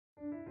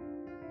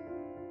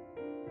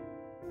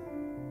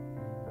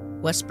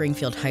West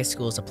Springfield High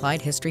School's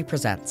Applied History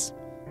presents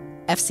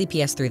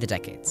FCPS Through the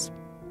Decades.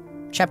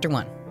 Chapter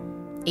 1,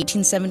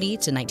 1870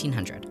 to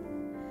 1900.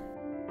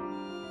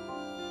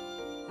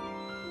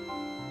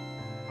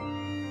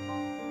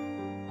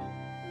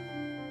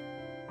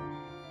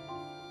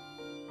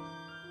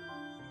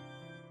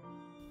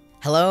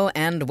 Hello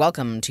and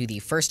welcome to the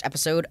first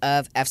episode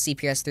of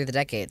FCPS Through the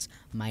Decades.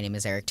 My name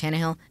is Eric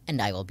Tannehill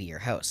and I will be your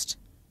host.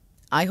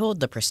 I hold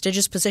the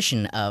prestigious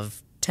position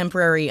of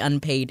temporary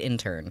unpaid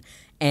intern,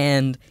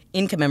 and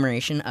in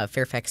commemoration of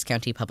Fairfax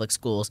County Public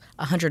Schools'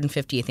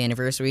 150th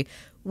anniversary,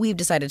 we've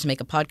decided to make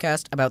a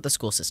podcast about the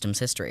school system's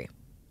history.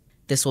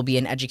 This will be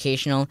an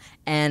educational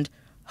and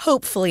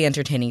hopefully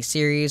entertaining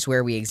series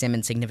where we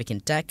examine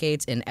significant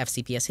decades in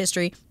FCPS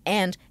history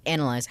and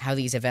analyze how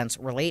these events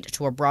relate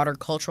to a broader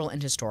cultural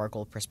and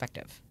historical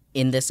perspective.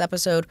 In this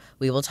episode,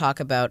 we will talk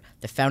about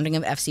the founding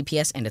of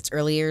FCPS and its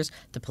early years,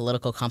 the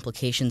political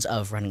complications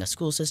of running a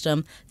school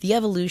system, the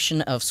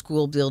evolution of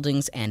school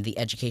buildings and the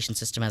education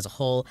system as a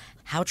whole,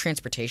 how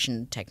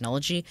transportation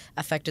technology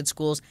affected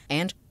schools,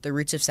 and the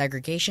roots of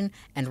segregation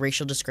and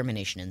racial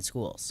discrimination in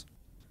schools.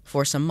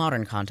 For some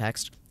modern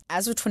context,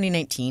 as of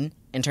 2019,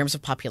 in terms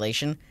of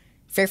population,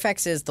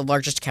 Fairfax is the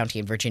largest county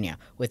in Virginia,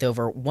 with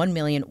over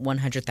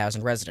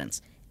 1,100,000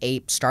 residents,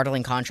 a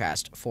startling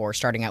contrast for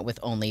starting out with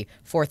only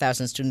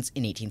 4,000 students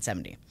in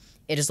 1870.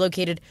 It is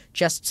located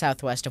just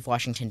southwest of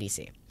Washington,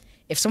 D.C.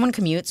 If someone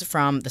commutes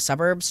from the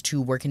suburbs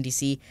to work in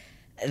D.C.,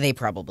 they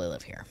probably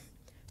live here.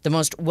 The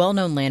most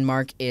well-known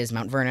landmark is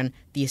Mount Vernon,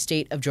 the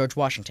estate of George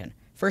Washington,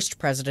 first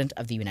president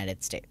of the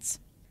United States.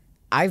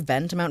 I've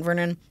been to Mount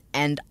Vernon,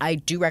 and I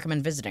do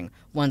recommend visiting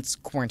once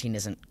quarantine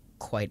isn't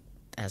quite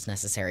as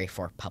necessary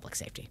for public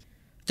safety.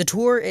 The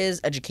tour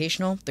is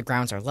educational, the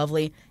grounds are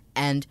lovely,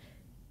 and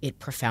it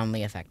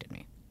profoundly affected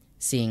me,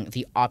 seeing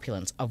the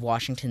opulence of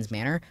Washington's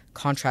manor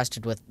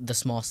contrasted with the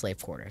small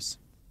slave quarters.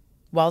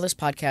 While this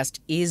podcast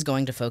is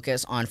going to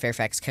focus on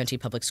Fairfax County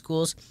Public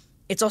Schools,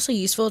 it's also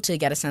useful to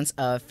get a sense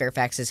of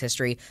Fairfax's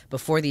history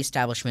before the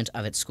establishment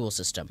of its school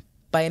system.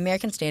 By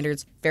American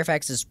standards,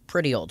 Fairfax is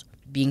pretty old,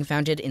 being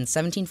founded in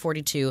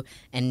 1742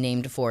 and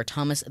named for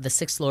Thomas the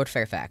Sixth Lord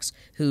Fairfax,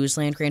 whose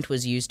land grant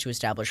was used to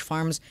establish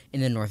farms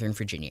in the northern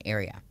Virginia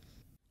area.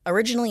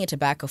 Originally a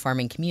tobacco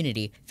farming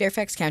community,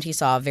 Fairfax County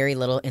saw very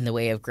little in the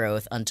way of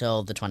growth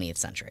until the 20th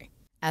century.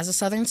 As a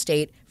southern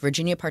state,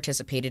 Virginia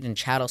participated in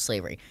chattel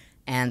slavery,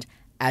 and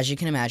as you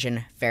can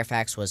imagine,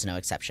 Fairfax was no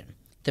exception.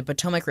 The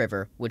Potomac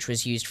River, which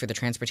was used for the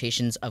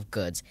transportations of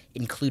goods,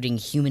 including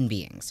human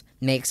beings,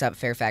 makes up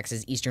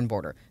Fairfax's eastern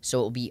border, so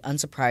it will be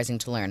unsurprising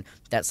to learn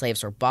that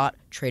slaves were bought,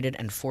 traded,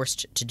 and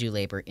forced to do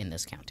labor in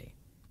this county.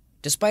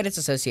 Despite its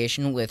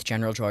association with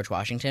General George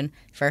Washington,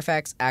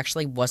 Fairfax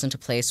actually wasn't a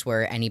place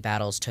where any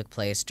battles took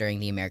place during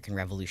the American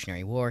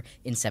Revolutionary War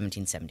in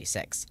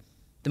 1776.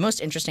 The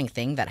most interesting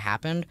thing that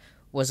happened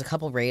was a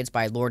couple raids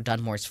by Lord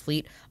Dunmore's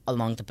fleet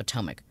along the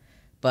Potomac.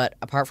 But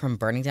apart from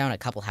burning down a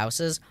couple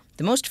houses,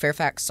 the most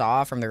Fairfax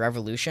saw from the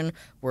Revolution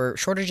were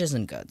shortages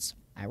in goods.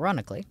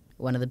 Ironically,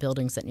 one of the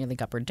buildings that nearly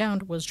got burned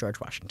down was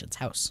George Washington's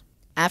house.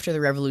 After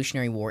the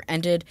Revolutionary War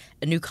ended,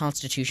 a new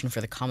constitution for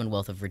the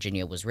Commonwealth of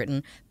Virginia was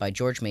written by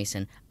George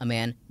Mason, a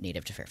man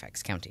native to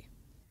Fairfax County.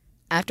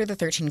 After the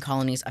 13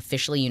 colonies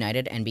officially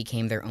united and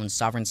became their own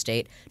sovereign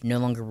state, no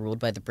longer ruled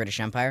by the British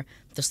Empire,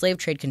 the slave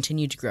trade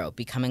continued to grow,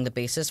 becoming the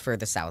basis for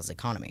the South's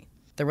economy.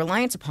 The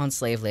reliance upon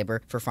slave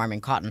labor for farming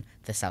cotton,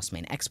 the South's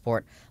main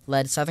export,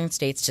 led southern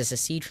states to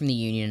secede from the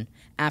Union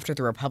after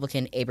the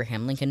Republican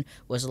Abraham Lincoln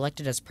was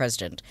elected as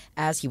president,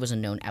 as he was a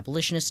known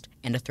abolitionist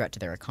and a threat to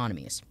their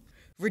economies.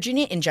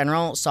 Virginia in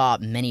general saw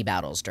many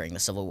battles during the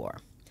Civil War.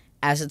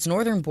 As its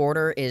northern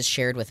border is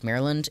shared with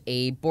Maryland,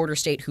 a border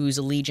state whose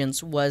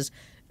allegiance was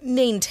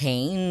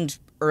maintained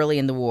early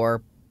in the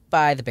war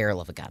by the barrel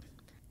of a gun.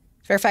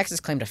 Fairfax's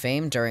claim to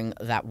fame during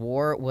that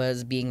war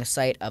was being the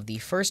site of the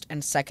First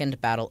and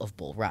Second Battle of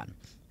Bull Run.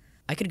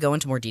 I could go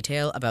into more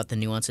detail about the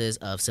nuances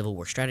of Civil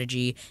War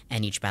strategy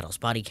and each battle's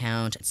body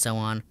count and so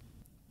on,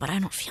 but I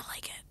don't feel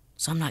like it,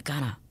 so I'm not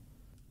gonna.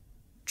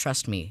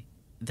 Trust me,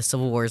 the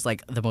Civil War is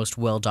like the most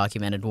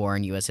well-documented war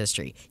in U.S.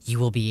 history. You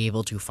will be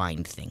able to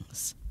find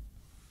things.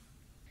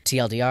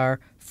 TLDR,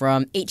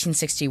 from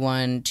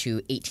 1861 to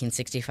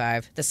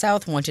 1865, the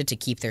South wanted to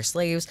keep their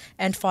slaves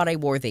and fought a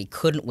war they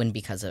couldn't win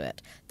because of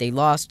it. They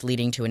lost,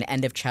 leading to an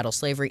end of chattel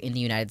slavery in the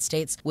United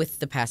States with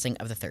the passing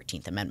of the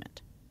 13th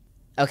Amendment.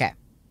 Okay,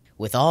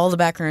 with all the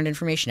background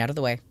information out of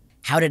the way,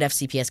 how did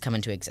FCPS come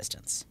into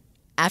existence?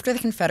 After the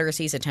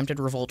Confederacy's attempted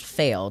revolt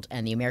failed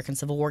and the American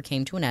Civil War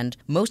came to an end,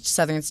 most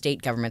southern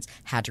state governments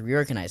had to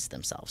reorganize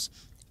themselves.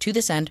 To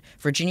this end,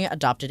 Virginia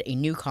adopted a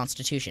new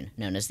constitution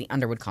known as the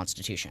Underwood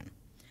Constitution.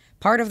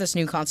 Part of this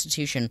new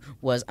constitution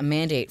was a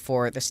mandate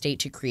for the state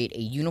to create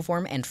a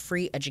uniform and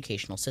free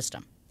educational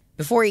system.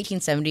 Before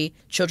 1870,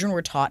 children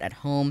were taught at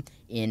home,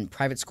 in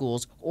private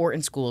schools, or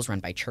in schools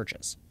run by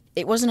churches.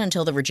 It wasn't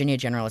until the Virginia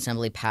General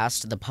Assembly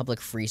passed the Public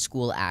Free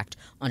School Act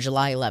on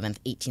July 11,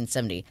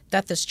 1870,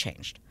 that this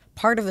changed.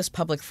 Part of this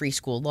public free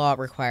school law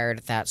required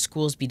that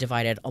schools be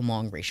divided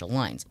along racial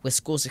lines, with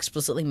schools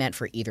explicitly meant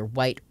for either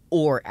white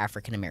or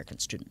African American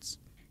students.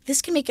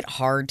 This can make it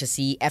hard to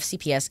see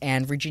FCPS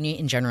and Virginia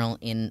in general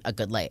in a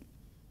good light.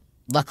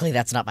 Luckily,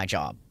 that's not my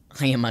job.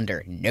 I am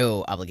under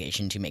no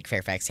obligation to make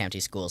Fairfax County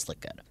schools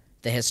look good.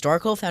 The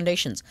historical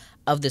foundations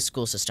of this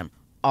school system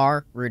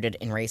are rooted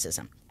in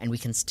racism, and we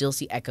can still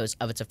see echoes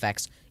of its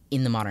effects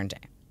in the modern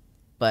day.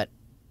 But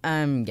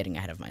I'm getting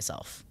ahead of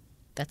myself.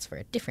 That's for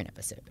a different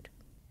episode.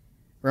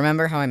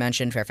 Remember how I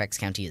mentioned Fairfax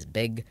County is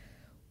big?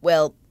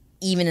 Well,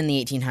 even in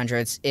the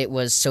 1800s, it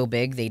was so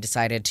big they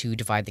decided to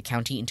divide the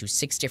county into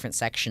 6 different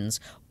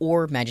sections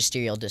or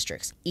magisterial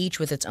districts, each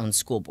with its own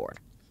school board.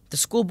 The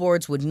school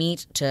boards would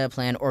meet to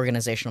plan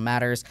organizational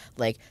matters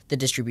like the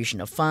distribution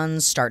of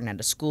funds, starting out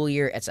a school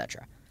year,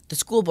 etc. The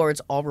school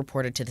boards all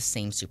reported to the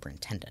same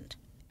superintendent.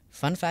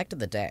 Fun fact of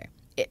the day.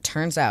 It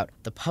turns out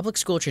the public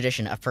school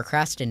tradition of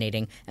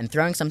procrastinating and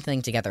throwing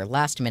something together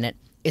last minute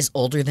is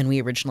older than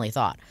we originally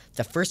thought.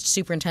 The first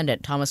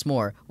superintendent, Thomas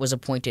More, was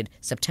appointed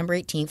September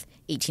 18th,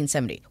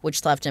 1870,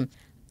 which left him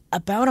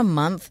about a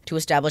month to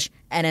establish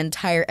an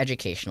entire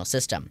educational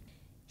system.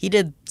 He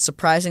did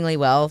surprisingly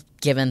well,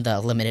 given the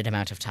limited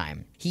amount of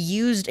time. He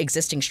used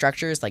existing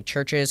structures like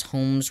churches,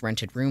 homes,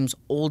 rented rooms,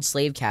 old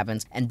slave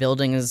cabins, and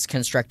buildings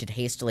constructed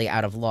hastily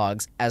out of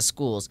logs as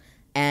schools,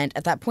 and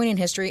at that point in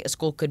history, a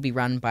school could be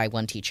run by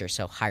one teacher,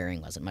 so hiring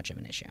wasn't much of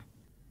an issue.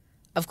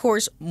 Of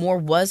course, Moore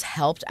was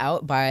helped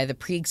out by the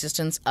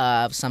pre-existence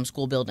of some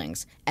school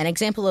buildings, an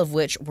example of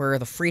which were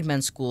the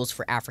freedmen's schools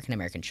for African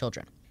American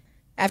children.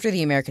 After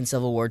the American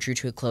Civil War drew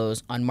to a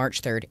close on March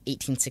 3,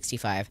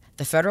 1865,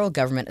 the federal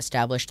government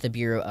established the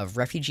Bureau of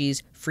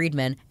Refugees,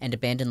 Freedmen, and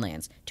Abandoned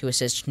Lands to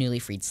assist newly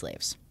freed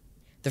slaves.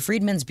 The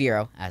Freedmen's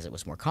Bureau, as it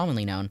was more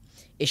commonly known,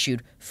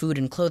 issued food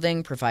and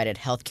clothing, provided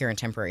health care and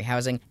temporary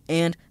housing,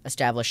 and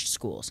established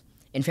schools.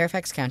 In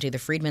Fairfax County, the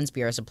Freedmen's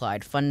Bureau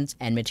supplied funds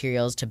and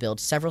materials to build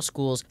several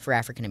schools for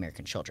African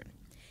American children.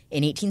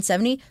 In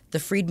 1870, the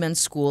Freedmen's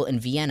School in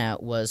Vienna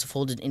was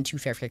folded into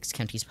Fairfax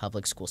County's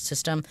public school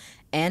system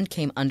and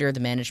came under the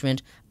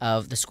management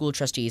of the school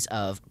trustees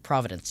of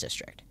Providence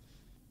District.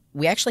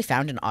 We actually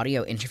found an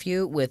audio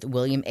interview with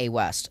William A.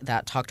 West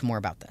that talked more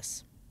about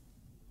this.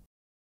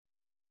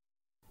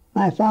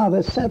 My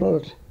father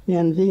settled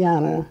in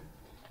Vienna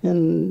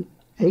in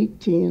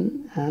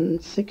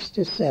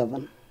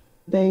 1867.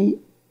 They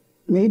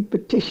made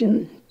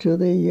petition to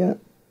the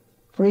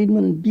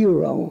Freedmen's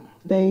Bureau.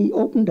 They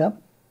opened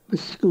up a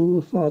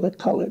school for the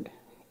colored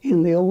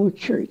in the old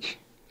church.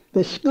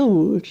 The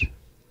schools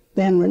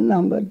then were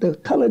numbered, the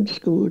colored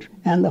schools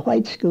and the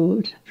white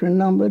schools were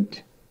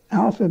numbered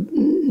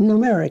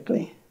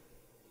numerically.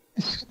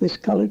 This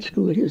colored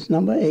school is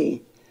number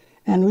A.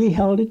 And we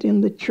held it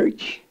in the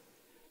church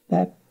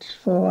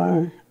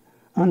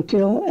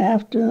until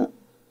after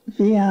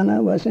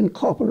Vienna was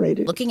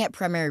incorporated. Looking at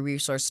primary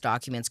resource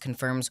documents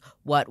confirms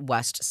what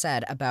West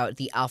said about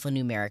the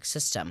alphanumeric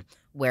system,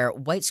 where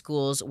white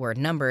schools were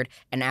numbered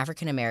and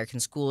African American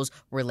schools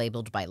were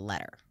labeled by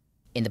letter.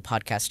 In the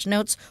podcast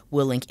notes,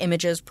 we'll link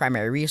images,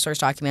 primary resource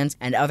documents,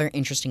 and other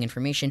interesting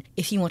information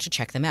if you want to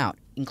check them out,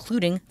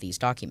 including these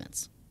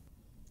documents.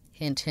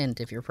 Hint,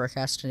 hint, if you're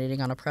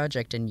procrastinating on a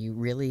project and you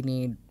really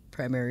need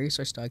primary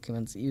resource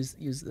documents,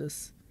 use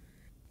this.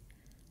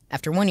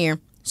 After 1 year,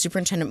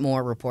 Superintendent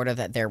Moore reported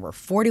that there were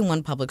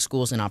 41 public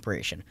schools in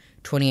operation,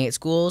 28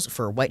 schools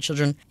for white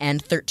children, and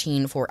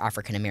 13 for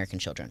African American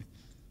children.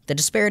 The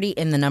disparity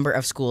in the number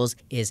of schools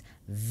is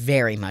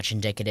very much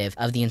indicative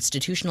of the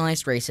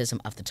institutionalized racism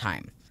of the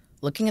time.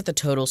 Looking at the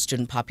total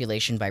student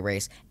population by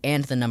race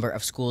and the number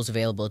of schools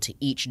available to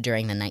each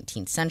during the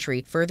 19th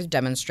century further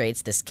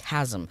demonstrates this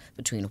chasm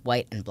between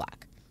white and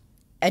black.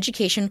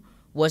 Education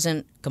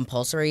wasn't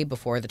compulsory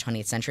before the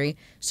 20th century,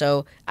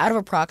 so out of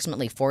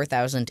approximately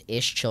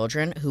 4,000-ish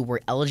children who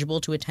were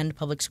eligible to attend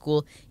public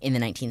school in the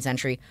 19th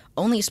century,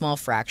 only a small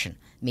fraction,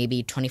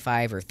 maybe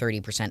 25 or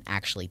 30%,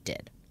 actually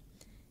did.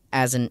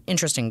 As an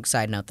interesting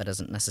side note that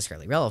isn't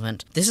necessarily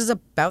relevant, this is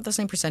about the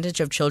same percentage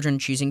of children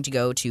choosing to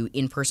go to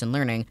in-person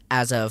learning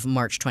as of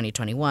March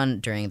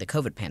 2021 during the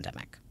COVID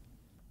pandemic.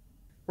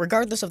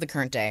 Regardless of the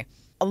current day,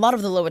 a lot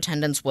of the low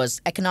attendance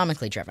was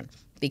economically driven,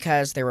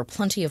 because there were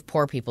plenty of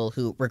poor people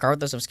who,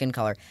 regardless of skin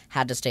color,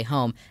 had to stay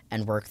home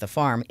and work the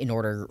farm in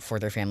order for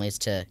their families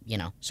to,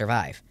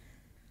 survive.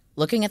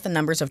 Looking at the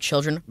numbers of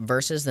children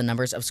versus the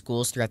numbers of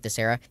schools throughout this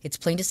era, it's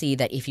plain to see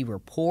that if you were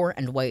poor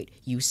and white,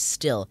 you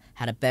still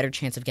had a better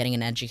chance of getting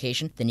an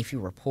education than if you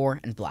were poor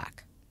and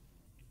black.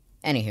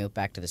 Anywho,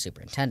 back to the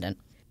superintendent.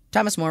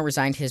 Thomas More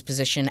resigned his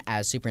position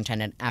as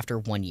superintendent after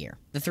 1 year.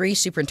 The 3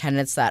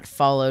 superintendents that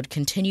followed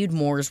continued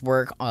Moore's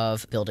work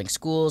of building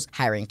schools,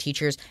 hiring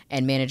teachers,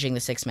 and managing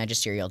the 6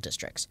 magisterial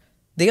districts.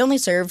 They only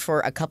served for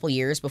a couple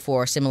years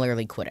before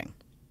similarly quitting.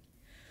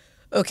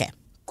 Okay,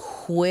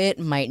 quit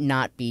might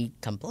not be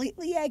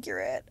completely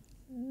accurate.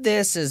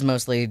 This is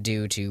mostly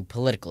due to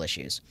political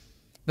issues.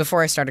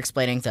 Before I start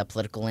explaining the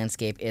political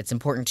landscape, it's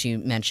important to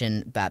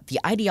mention that the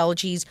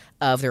ideologies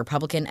of the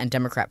Republican and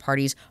Democrat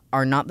parties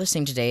are not the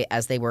same today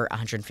as they were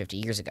 150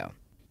 years ago.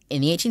 In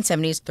the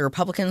 1870s, the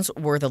Republicans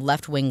were the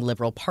left-wing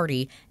Liberal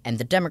Party, and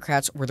the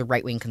Democrats were the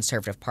right-wing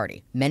Conservative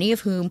Party, many of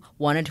whom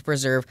wanted to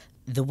preserve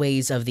the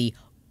ways of the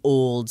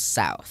Old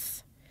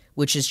South,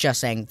 which is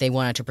just saying they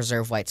wanted to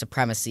preserve white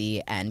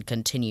supremacy and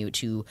continue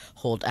to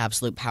hold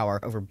absolute power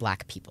over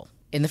black people.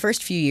 In the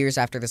first few years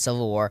after the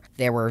Civil War,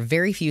 there were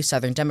very few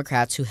Southern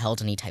Democrats who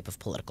held any type of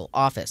political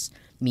office,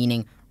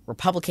 meaning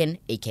Republican,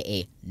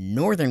 aka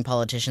Northern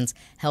politicians,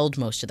 held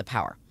most of the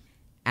power.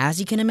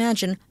 As you can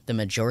imagine, the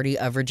majority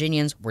of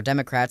Virginians were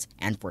Democrats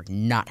and were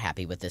not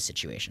happy with this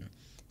situation.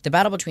 The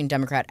battle between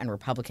Democrat and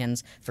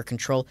Republicans for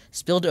control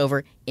spilled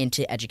over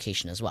into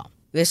education as well.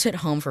 This hit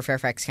home for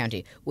Fairfax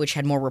County, which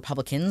had more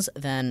Republicans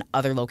than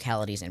other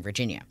localities in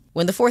Virginia.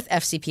 When the 4th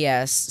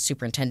FCPS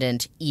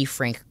Superintendent E.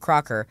 Frank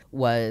Crocker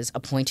was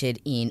appointed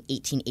in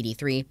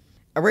 1883,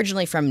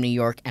 originally from New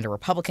York and a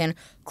Republican,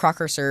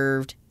 Crocker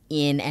served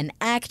in an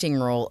acting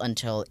role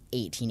until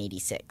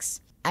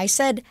 1886. I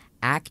said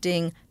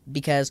acting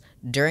because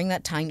during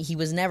that time he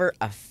was never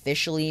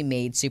officially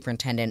made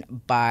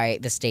superintendent by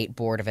the State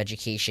Board of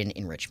Education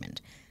in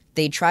Richmond.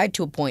 They tried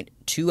to appoint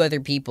 2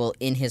 other people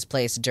in his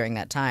place during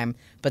that time,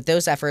 but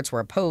those efforts were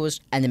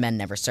opposed and the men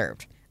never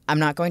served. I'm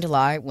not going to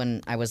lie,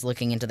 when I was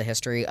looking into the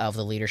history of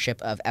the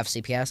leadership of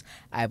FCPS,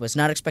 I was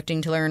not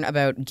expecting to learn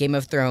about Game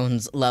of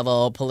Thrones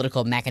level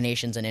political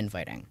machinations and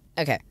infighting.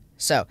 Okay.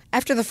 So,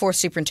 after the 4th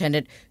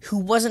superintendent, who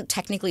wasn't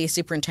technically a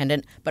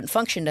superintendent, but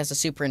functioned as a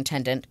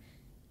superintendent,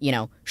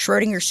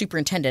 Schrödinger's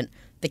superintendent,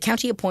 the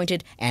county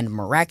appointed and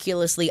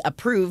miraculously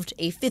approved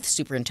a 5th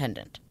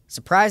superintendent.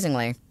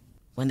 Surprisingly,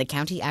 when the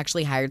county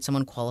actually hired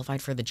someone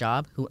qualified for the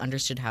job who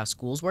understood how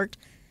schools worked,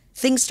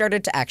 things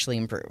started to actually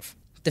improve.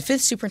 The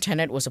 5th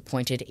superintendent was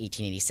appointed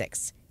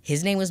 1886.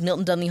 His name was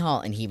Milton Dunley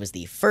Hall, and he was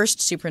the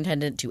first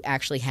superintendent to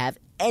actually have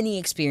any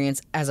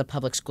experience as a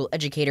public school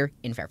educator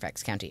in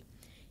Fairfax County.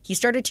 He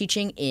started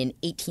teaching in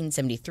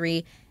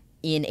 1873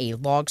 in a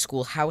log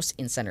school house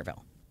in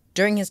Centerville.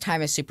 During his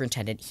time as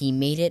superintendent, he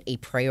made it a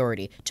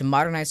priority to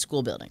modernize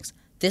school buildings.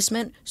 This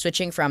meant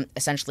switching from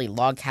essentially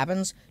log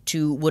cabins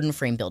to wooden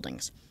frame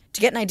buildings. To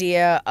get an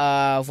idea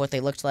of what they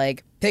looked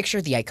like,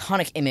 picture the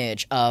iconic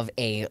image of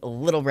a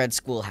little red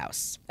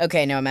schoolhouse.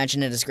 Okay, now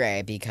imagine it as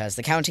gray because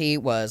the county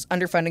was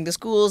underfunding the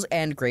schools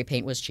and gray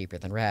paint was cheaper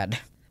than red.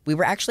 We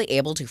were actually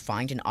able to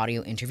find an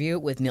audio interview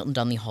with Milton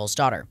Dunley Hall's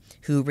daughter,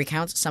 who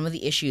recounts some of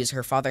the issues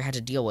her father had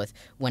to deal with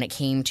when it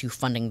came to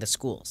funding the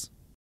schools.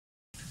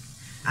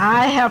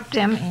 I helped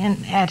him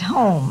at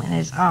home in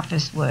his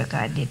office work.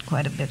 I did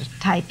quite a bit of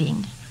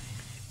typing.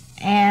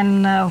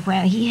 And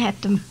when he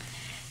had to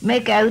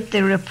make out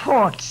the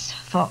reports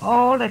for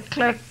all the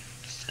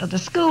clerks of the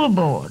school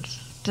boards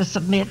to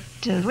submit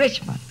to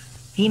Richmond,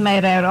 he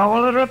made out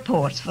all the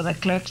reports for the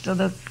clerks of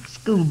the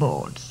school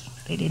boards.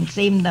 They didn't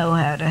seem to know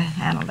how to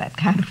handle that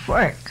kind of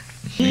work.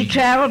 He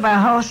traveled by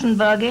horse and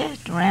buggy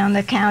around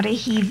the county.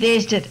 He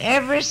visited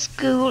every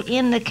school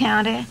in the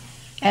county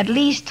at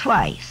least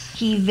twice.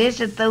 He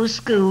visited those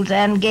schools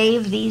and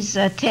gave these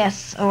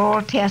tests,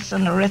 oral tests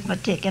on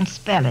arithmetic and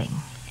spelling.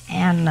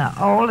 And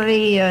all of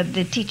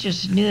the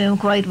teachers knew him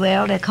quite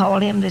well. They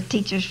called him the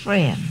teacher's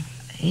friend.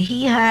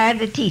 He hired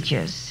the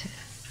teachers.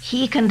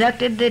 He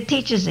conducted the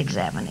teachers'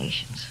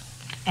 examinations.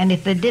 And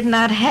if they did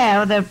not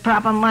have the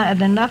proper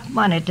money, enough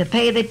money to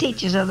pay the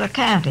teachers of the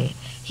county,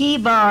 he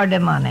borrowed the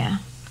money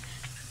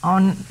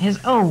on his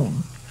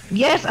own.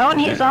 Yes, on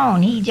his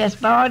own. He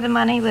just borrowed the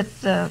money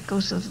with the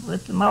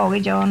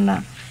mortgage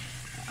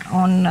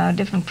on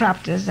different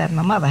properties that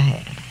my mother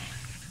had.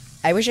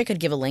 I wish I could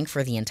give a link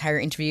for the entire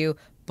interview,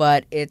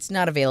 but it's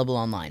not available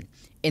online.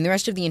 In the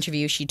rest of the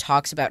interview, she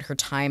talks about her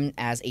time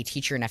as a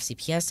teacher in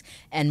FCPS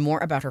and more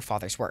about her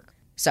father's work.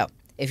 So,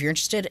 if you're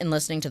interested in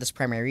listening to this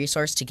primary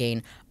resource to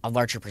gain a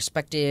larger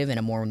perspective and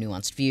a more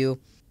nuanced view,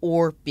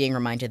 or being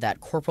reminded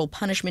that corporal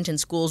punishment in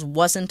schools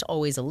wasn't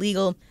always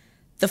illegal,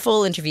 the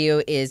full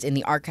interview is in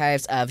the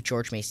archives of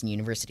George Mason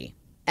University.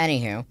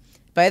 Anywho,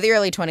 by the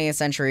early 20th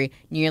century,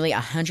 nearly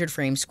 100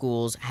 frame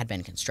schools had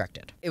been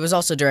constructed. It was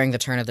also during the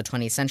turn of the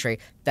 20th century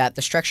that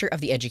the structure of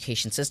the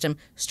education system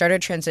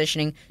started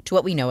transitioning to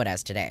what we know it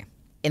as today.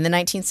 In the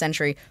 19th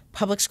century,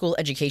 public school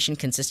education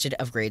consisted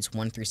of grades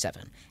 1 through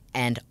 7,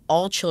 and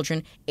all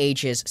children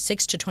ages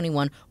 6 to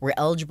 21 were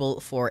eligible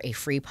for a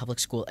free public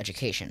school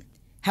education.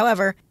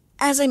 However,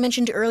 as I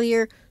mentioned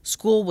earlier,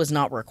 school was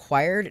not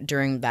required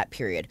during that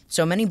period,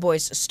 so many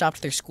boys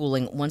stopped their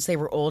schooling once they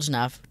were old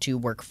enough to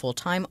work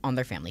full-time on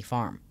their family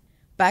farm.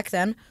 Back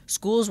then,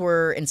 schools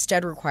were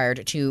instead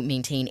required to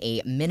maintain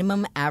a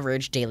minimum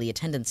average daily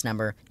attendance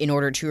number in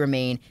order to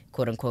remain,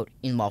 quote-unquote,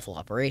 in lawful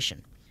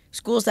operation.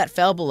 Schools that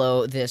fell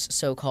below this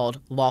so-called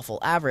lawful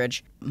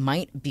average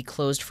might be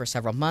closed for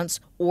several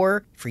months,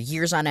 or for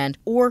years on end,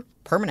 or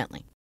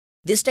permanently.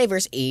 This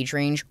diverse age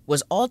range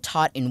was all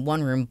taught in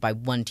one room by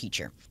one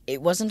teacher.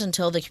 It wasn't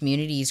until the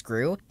communities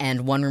grew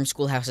and one-room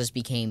schoolhouses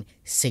became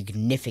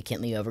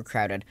significantly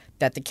overcrowded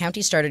that the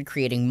county started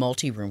creating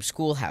multi-room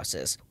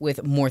schoolhouses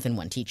with more than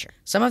one teacher.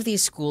 Some of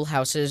these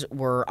schoolhouses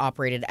were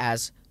operated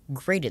as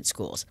graded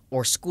schools,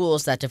 or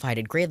schools that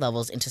divided grade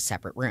levels into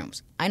separate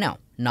rooms. I know,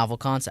 novel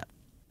concept.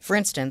 For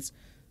instance,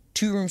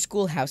 2-room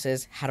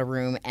schoolhouses had a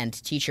room and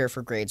teacher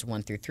for grades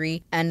 1 through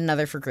 3 and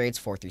another for grades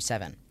 4 through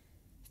 7.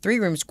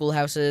 3-room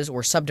schoolhouses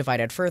were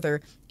subdivided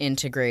further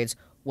into grades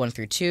 1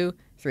 through 2,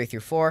 3 through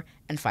 4,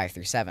 and 5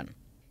 through 7.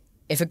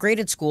 If a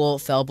graded school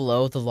fell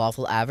below the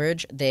lawful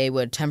average, they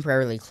would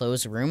temporarily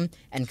close a room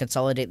and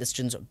consolidate the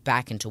students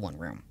back into one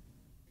room.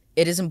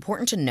 It is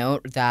important to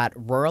note that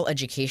rural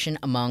education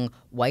among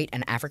white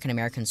and African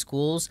American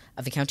schools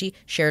of the county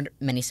shared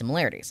many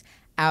similarities: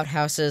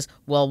 outhouses,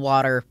 well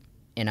water,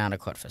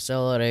 inadequate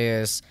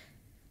facilities.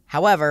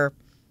 However,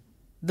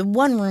 the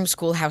 1-room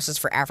schoolhouses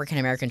for African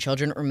American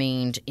children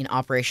remained in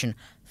operation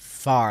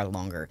far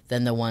longer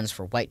than the ones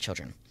for white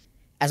children,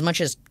 as much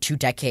as 2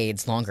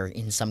 decades longer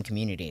in some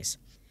communities.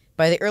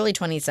 By the early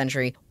 20th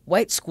century,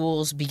 white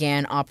schools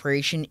began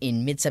operation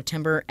in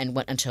mid-September and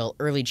went until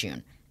early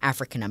June.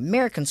 African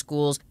American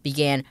schools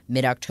began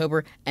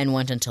mid-October and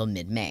went until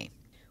mid-May.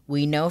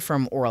 We know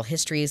from oral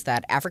histories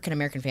that African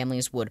American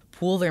families would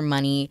pool their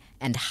money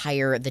and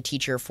hire the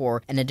teacher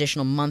for an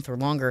additional month or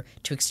longer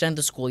to extend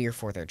the school year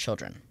for their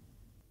children.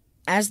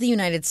 As the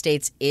United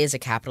States is a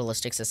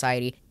capitalistic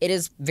society, it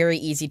is very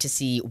easy to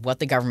see what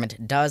the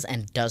government does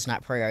and does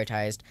not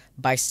prioritize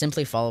by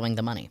simply following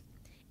the money.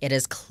 It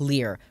is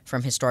clear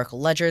from historical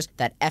ledgers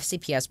that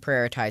FCPS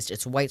prioritized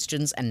its white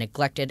students and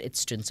neglected its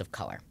students of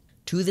color.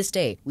 To this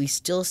day, we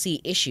still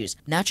see issues,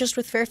 not just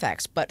with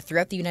Fairfax, but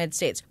throughout the United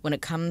States when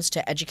it comes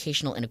to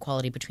educational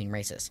inequality between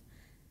races.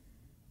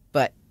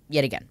 But,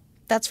 yet again,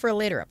 that's for a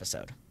later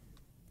episode.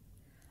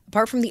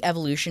 Apart from the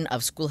evolution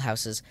of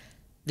schoolhouses,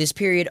 this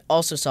period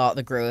also saw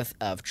the growth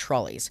of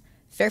trolleys.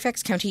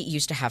 Fairfax County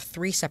used to have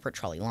 3 separate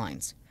trolley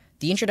lines.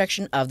 The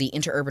introduction of the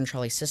interurban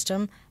trolley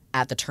system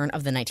at the turn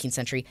of the 19th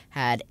century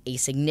had a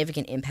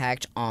significant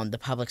impact on the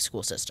public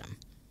school system.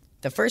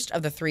 The first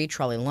of the 3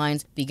 trolley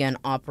lines began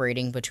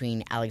operating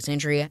between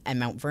Alexandria and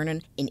Mount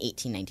Vernon in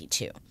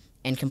 1892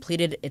 and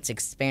completed its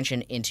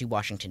expansion into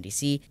Washington,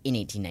 D.C. in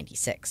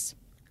 1896.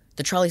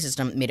 The trolley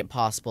system made it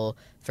possible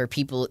for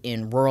people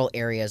in rural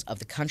areas of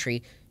the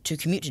country to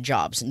commute to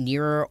jobs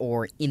nearer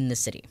or in the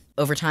city.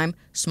 Over time,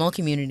 small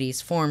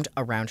communities formed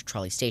around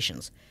trolley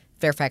stations.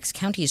 Fairfax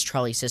County's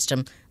trolley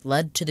system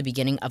led to the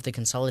beginning of the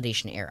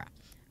consolidation era,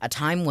 a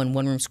time when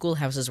 1-room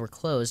schoolhouses were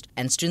closed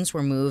and students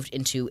were moved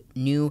into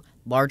new,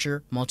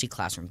 larger,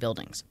 multi-classroom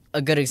buildings.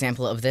 A good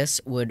example of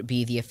this would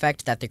be the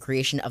effect that the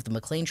creation of the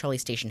McLean Trolley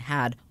Station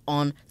had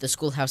on the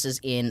schoolhouses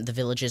in the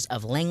villages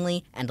of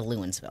Langley and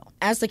Lewinsville.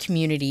 As the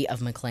community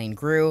of McLean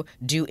grew,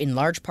 due in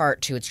large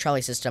part to its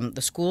trolley system,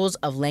 the schools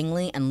of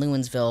Langley and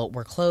Lewinsville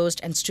were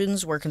closed and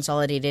students were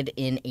consolidated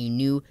in a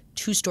new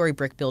 2-story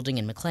brick building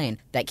in McLean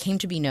that came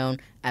to be known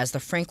as the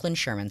Franklin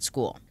Sherman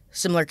School.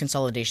 Similar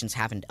consolidations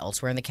happened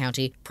elsewhere in the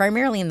county,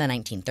 primarily in the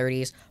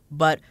 1930s,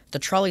 but the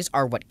trolleys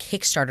are what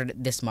kick-started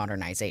this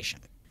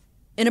modernization.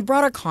 In a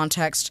broader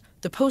context,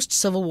 the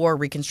post-Civil War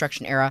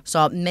Reconstruction era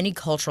saw many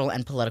cultural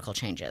and political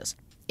changes.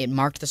 It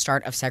marked the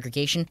start of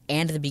segregation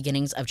and the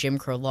beginnings of Jim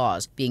Crow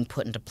laws being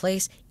put into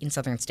place in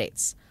southern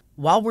states.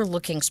 While we're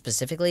looking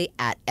specifically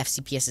at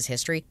FCPS's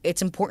history,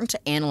 it's important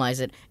to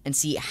analyze it and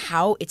see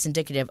how it's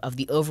indicative of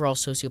the overall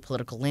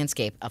socio-political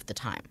landscape of the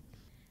time.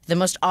 The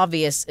most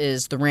obvious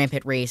is the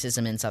rampant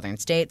racism in southern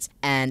states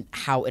and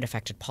how it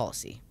affected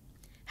policy.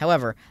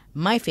 However,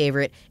 my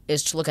favorite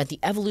is to look at the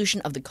evolution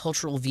of the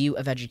cultural view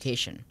of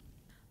education.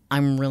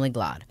 I'm really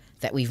glad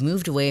that we've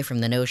moved away from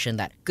the notion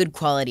that good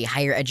quality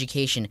higher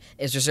education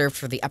is reserved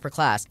for the upper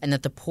class and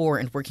that the poor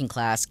and working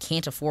class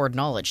can't afford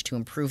knowledge to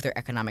improve their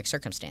economic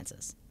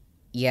circumstances.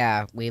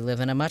 Yeah, we live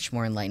in a much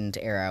more enlightened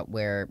era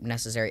where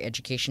necessary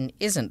education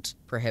isn't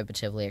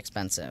prohibitively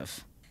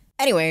expensive.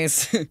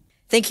 Anyways,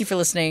 thank you for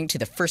listening to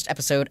the first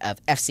episode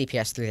of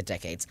FCPS Through the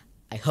Decades.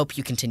 I hope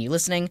you continue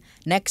listening.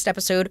 Next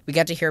episode, we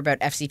got to hear about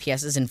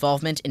FCPS's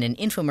involvement in an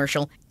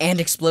infomercial and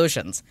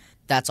explosions.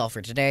 That's all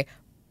for today,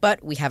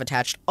 but we have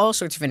attached all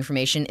sorts of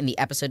information in the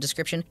episode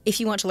description if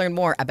you want to learn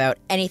more about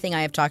anything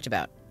I have talked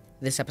about.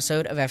 This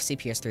episode of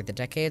FCPS Through the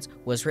Decades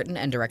was written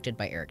and directed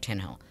by Eric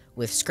Tannehill,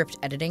 with script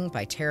editing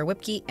by Tara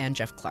Whipke and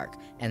Jeff Clark,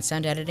 and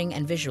sound editing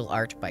and visual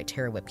art by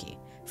Tara Whipke.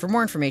 For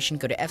more information,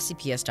 go to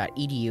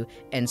fcps.edu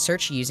and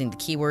search using the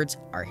keywords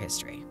Art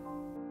History.